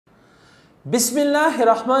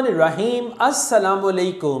Bismillahirrahmanirrahim. Assalamu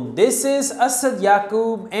alaikum. This is Asad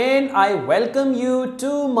Yaqub and I welcome you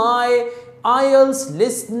to my IELTS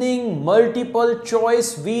listening multiple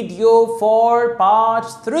choice video for part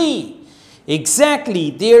 3. Exactly,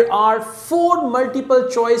 there are 4 multiple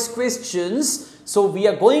choice questions. So we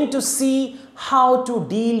are going to see how to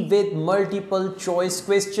deal with multiple choice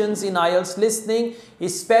questions in IELTS listening,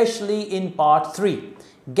 especially in part 3.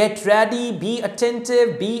 Get ready, be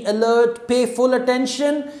attentive, be alert, pay full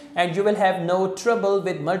attention and you will have no trouble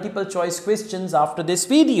with multiple choice questions after this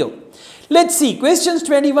video. Let's see, questions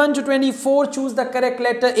 21 to 24, choose the correct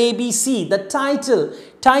letter A, B, C. The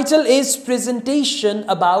title is Presentation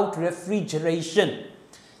About Refrigeration.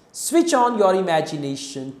 Switch on your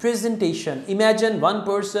imagination. Presentation. Imagine one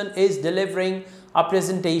person is delivering a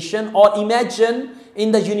presentation, or imagine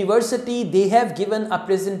in the university they have given a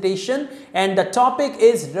presentation and the topic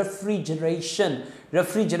is refrigeration.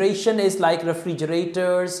 Refrigeration is like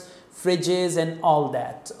refrigerators, fridges and all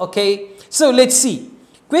that. Okay, so let's see.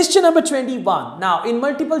 Question number 21. Now in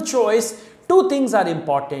multiple choice, 2 things are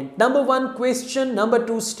important. Number 1 question, number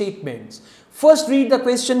 2 statements. First read the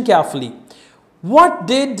question carefully. What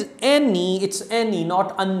did Annie, it's Annie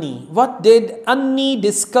not Annie, what did Annie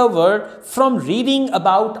discover from reading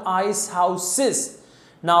about ice houses?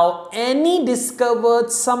 Now Annie discovered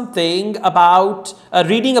something about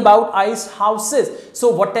reading about ice houses. So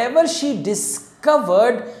whatever she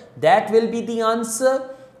discovered, that will be the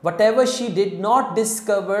answer. Whatever she did not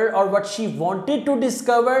discover, or what she wanted to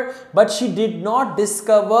discover but she did not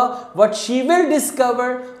discover, what she will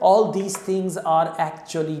discover, all these things are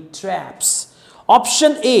actually traps.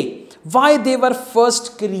 Option A, why they were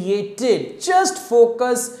first created. Just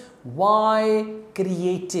focus, why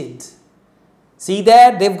created. See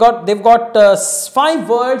there, they've got 5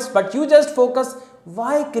 words, but you just focus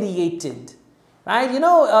why created. Right? You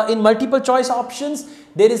know, in multiple choice options,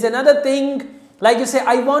 there is another thing, like you say,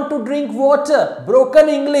 I want to drink water. Broken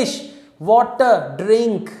English, water,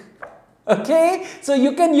 drink. Okay, so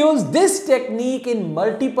you can use this technique in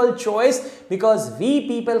multiple choice because we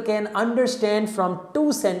people can understand from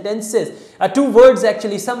 2 sentences, 2 words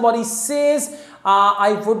actually. Somebody says,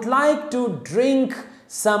 I would like to drink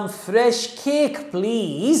some fresh cake,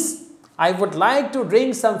 please. I would like to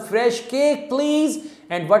drink some fresh cake, please.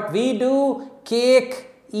 And what we do,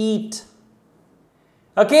 cake, eat.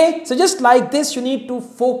 Okay, so just like this, you need to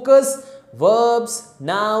focus verbs,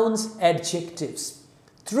 nouns, adjectives.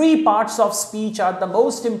 3 parts of speech are the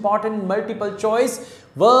most important in multiple choice: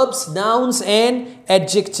 verbs, nouns and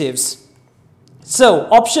adjectives. So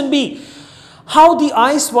option B, how the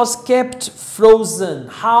ice was kept frozen.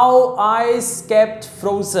 How ice kept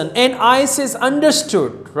frozen. And ice is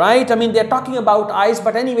understood, right? I mean, they're talking about ice,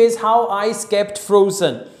 but anyways, how ice kept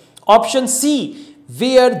frozen. Option C,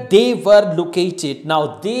 where they were located.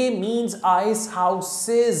 Now they means ice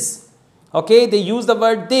houses. Okay, they use the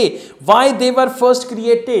word they. Why they were first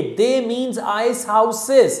created. They means ice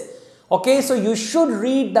houses. Okay, so you should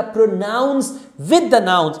read the pronouns with the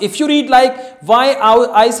nouns. If you read like why our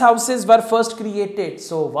ice houses were first created.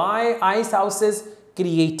 So why ice houses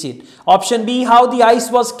created. Option B, how the ice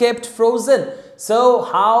was kept frozen. So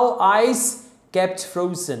how ice kept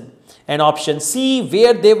frozen. And option C,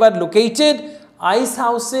 where they were located. Ice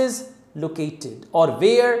houses located, or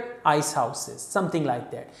where ice houses, something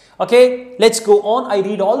like that. Okay, let's go on. I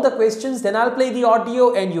read all the questions, then I'll play the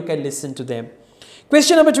audio and you can listen to them.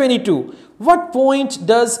 Question number 22. What point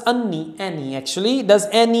does Annie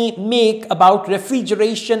make about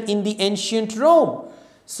refrigeration in the ancient Rome?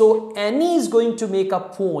 So Annie is going to make a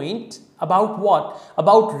point about what?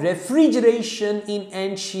 About refrigeration in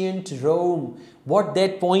ancient Rome. What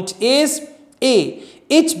that point is? A,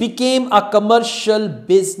 it became a commercial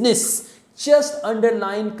business. Just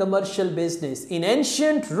underline commercial business. In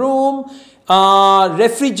ancient Rome,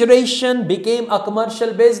 refrigeration became a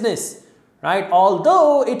commercial business, right?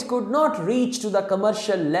 Although it could not reach to the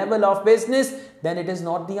commercial level of business, then it is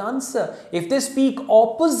not the answer. If they speak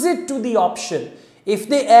opposite to the option, if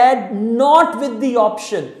they add not with the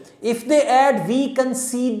option, if they add we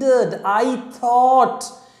considered, I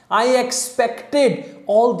thought, I expected,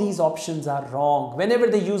 all these options are wrong whenever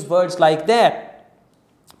they use words like that.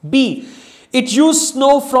 B, it used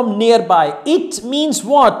snow from nearby. It means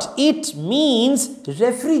what? It means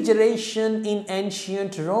refrigeration in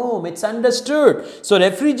ancient Rome. It's understood. So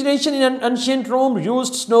refrigeration in ancient Rome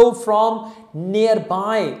used snow from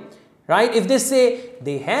nearby. Right? If they say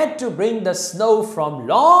they had to bring the snow from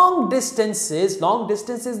long distances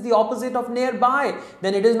the opposite of nearby,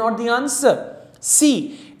 then it is not the answer.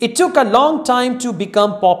 C, it took a long time to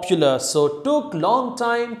become popular. So took long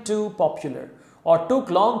time to popular. or took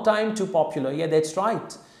long time to popular. Yeah, that's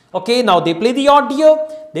right. Okay, now they play the audio.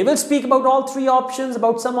 They will speak about all three options.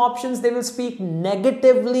 About some options, they will speak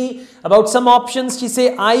negatively. About some options, she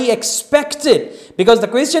say, I expected. Because the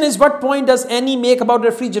question is, what point does Annie make about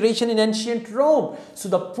refrigeration in ancient Rome? So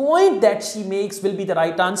the point that she makes will be the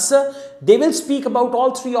right answer. They will speak about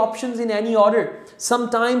all three options in any order.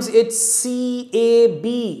 Sometimes it's C, A,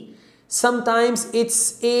 B. Sometimes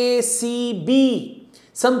it's A, C, B.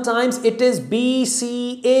 Sometimes it is B,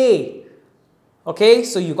 C, A. Okay,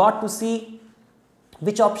 so you got to see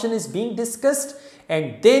which option is being discussed,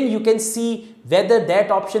 and then you can see whether that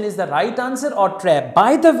option is the right answer or trap.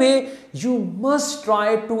 By the way, you must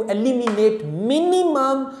try to eliminate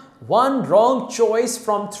minimum one wrong choice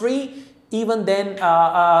from three. Even then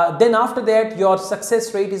after that, your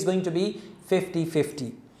success rate is going to be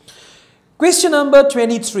 50-50. Question number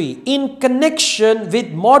 23. In connection with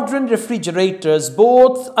modern refrigerators,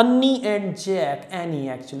 both Annie and Jack, Annie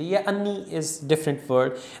actually, yeah, Annie is different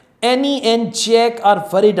word. Annie and Jack are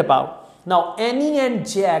worried about. Now, Annie and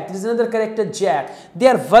Jack, this is another character, Jack. They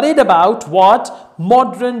are worried about what?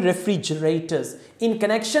 Modern refrigerators. In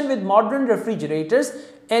connection with modern refrigerators,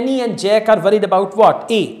 Annie and Jack are worried about what?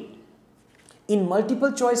 A. In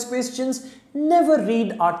multiple choice questions, never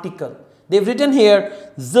read article. They've written here,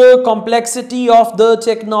 the complexity of the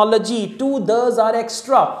technology. Two the's are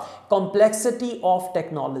extra. Complexity of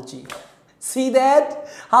technology. See that?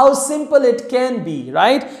 How simple it can be,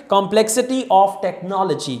 right? Complexity of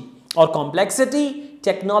technology. Or complexity,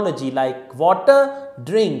 technology, like water,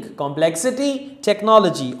 drink. Complexity,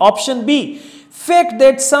 technology. Option B, fact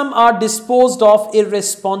that some are disposed of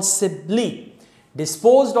irresponsibly.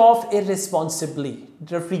 Disposed of irresponsibly.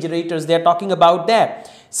 Refrigerators, they are talking about that.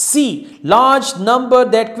 C, large number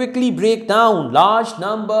that quickly break down. Large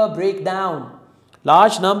number break down.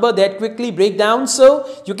 Large number that quickly break down. So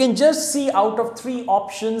you can just see out of three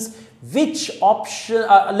options which option,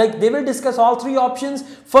 like they will discuss all three options.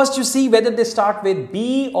 First you see whether they start with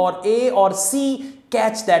B or A or C,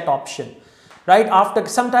 catch that option. Right? After,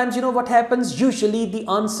 sometimes you know what happens, usually the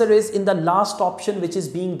answer is in the last option which is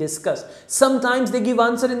being discussed. Sometimes they give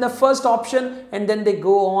answer in the first option and then they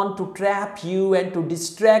go on to trap you and to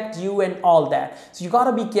distract you and all that. So you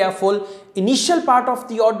gotta be careful. Initial part of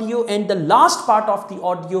the audio and the last part of the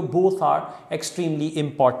audio, both are extremely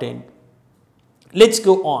important. Let's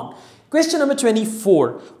go on. Question number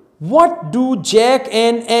 24. What do Jack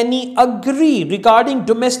and Annie agree regarding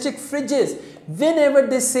domestic fridges? Whenever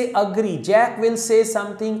they say agree, Jack will say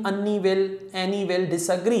something, Annie will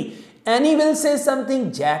disagree. Annie will say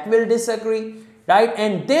something, Jack will disagree, right?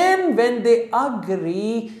 And then when they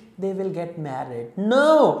agree, they will get married.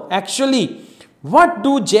 No, actually, what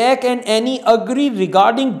do Jack and Annie agree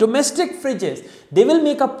regarding domestic fridges? They will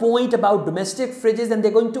make a point about domestic fridges and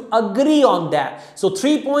they're going to agree on that. So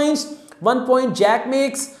 3 points, 1 point Jack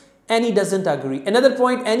makes, Annie doesn't agree. Another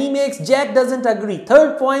point Annie makes, Jack doesn't agree.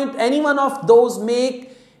 Third point, any one of those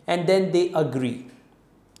make, and then they agree.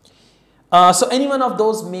 So any one of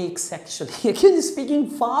those makes actually. You're speaking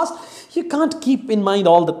fast, you can't keep in mind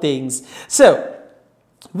all the things. So,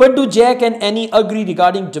 what do Jack and Annie agree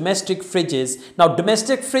regarding domestic fridges? Now,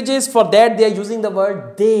 domestic fridges, for that they are using the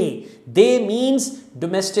word they. They means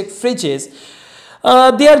domestic fridges.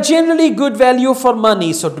 They are generally good value for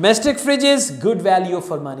money. So domestic fridges, good value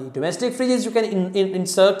for money. Domestic fridges, you can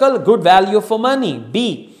encircle good value for money.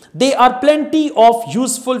 B, they are plenty of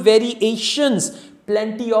useful variations.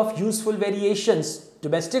 Plenty of useful variations.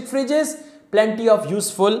 Domestic fridges, plenty of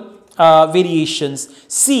useful variations.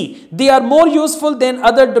 C, they are more useful than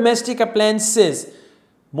other domestic appliances.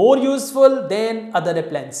 More useful than other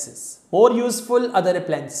appliances. More useful other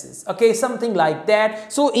appliances. Okay, something like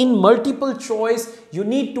that. So in multiple choice, you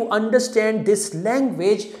need to understand this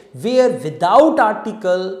language where without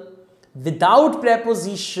article, without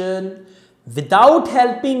preposition, without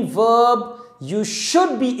helping verb, you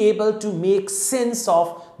should be able to make sense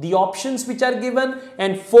of the options which are given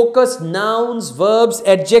and focus nouns, verbs,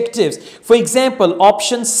 adjectives. For example,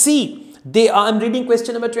 option C. I'm reading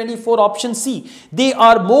question number 24, option C. They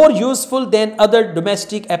are more useful than other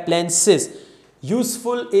domestic appliances.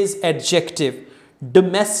 Useful is adjective.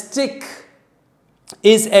 Domestic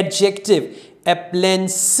is adjective.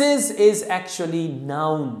 Appliances is actually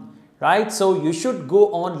noun. right? So you should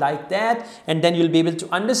go on like that and then you'll be able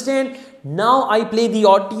to understand. Now I play the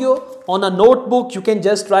audio. On a notebook you can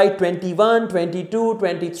just write 21, 22,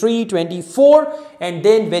 23, 24, and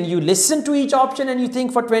then when you listen to each option and you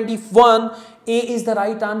think for 21 A is the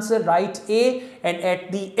right answer, write A, and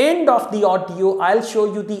at the end of the audio I'll show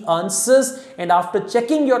you the answers, and after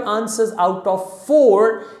checking your answers out of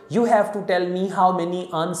 4 you have to tell me how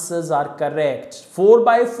many answers are correct. 4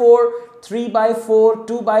 by 4, 3 by 4,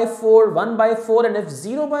 2 by 4, 1 by 4, and if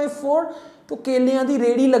 0 by 4 तो केलियां दी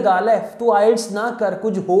रेड़ी लगा ले, तू IELTS ना कर,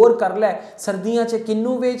 कुछ होर कर ले, सर्दियां च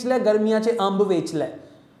किन्नू बेच ले, गर्मियां च अंब बेच ले.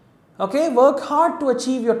 Okay, work hard to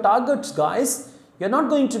achieve your targets, guys. You're not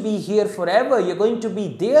going to be here forever, you're going to be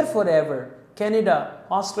there forever. Canada,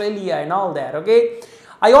 Australia and all that, okay?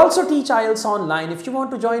 I also teach IELTS online. If you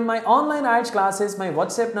want to join my online IELTS classes, my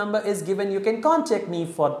WhatsApp number is given. You can contact me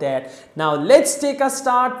for that. Now let's take a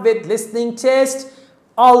start with listening test.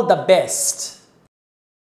 All the best.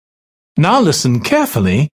 Now listen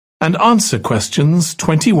carefully and answer questions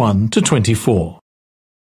 21 to 24.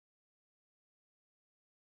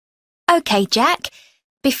 OK, Jack.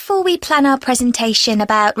 Before we plan our presentation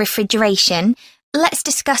about refrigeration, let's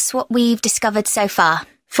discuss what we've discovered so far.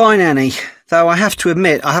 Fine, Annie. Though I have to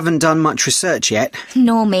admit I haven't done much research yet.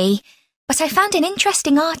 Nor me. But I found an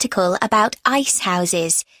interesting article about ice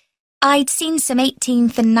houses. I'd seen some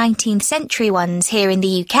 18th and 19th century ones here in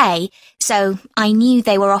the UK, so I knew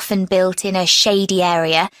they were often built in a shady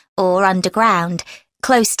area or underground,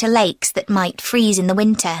 close to lakes that might freeze in the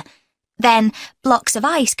winter. Then blocks of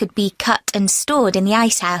ice could be cut and stored in the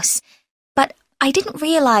ice house. But I didn't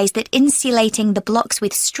realise that insulating the blocks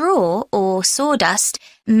with straw or sawdust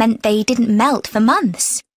meant they didn't melt for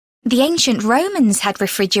months. The ancient Romans had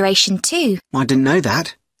refrigeration too. I didn't know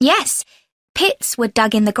that. Yes. Pits were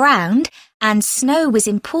dug in the ground and snow was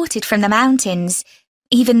imported from the mountains,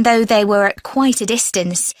 even though they were at quite a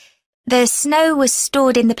distance. The snow was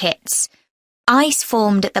stored in the pits. Ice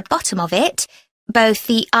formed at the bottom of it. Both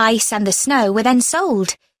the ice and the snow were then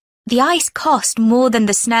sold. The ice cost more than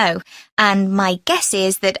the snow, and my guess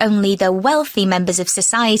is that only the wealthy members of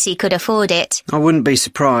society could afford it. I wouldn't be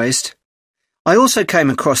surprised. I also came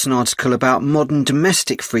across an article about modern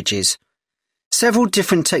domestic fridges. Several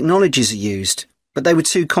different technologies are used, but they were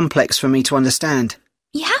too complex for me to understand.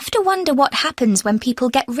 You have to wonder what happens when people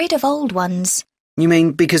get rid of old ones. You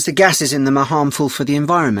mean because the gases in them are harmful for the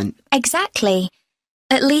environment? Exactly.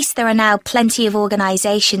 At least there are now plenty of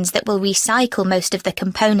organisations that will recycle most of the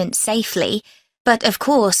components safely. But of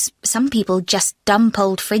course, some people just dump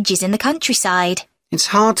old fridges in the countryside. It's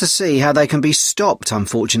hard to see how they can be stopped,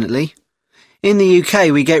 unfortunately. In the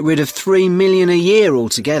UK, we get rid of 3 million a year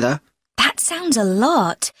altogether. That sounds a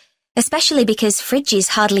lot, especially because fridges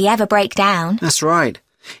hardly ever break down. That's right.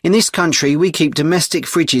 In this country, we keep domestic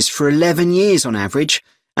fridges for 11 years on average,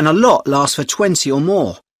 and a lot lasts for 20 or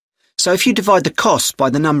more. So if you divide the cost by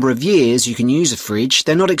the number of years you can use a fridge,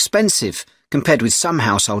 they're not expensive, compared with some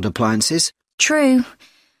household appliances. True.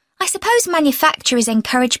 I suppose manufacturers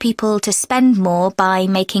encourage people to spend more by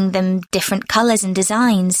making them different colours and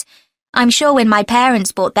designs. I'm sure when my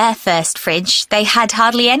parents bought their first fridge, they had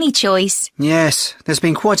hardly any choice. Yes, there's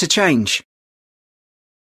been quite a change.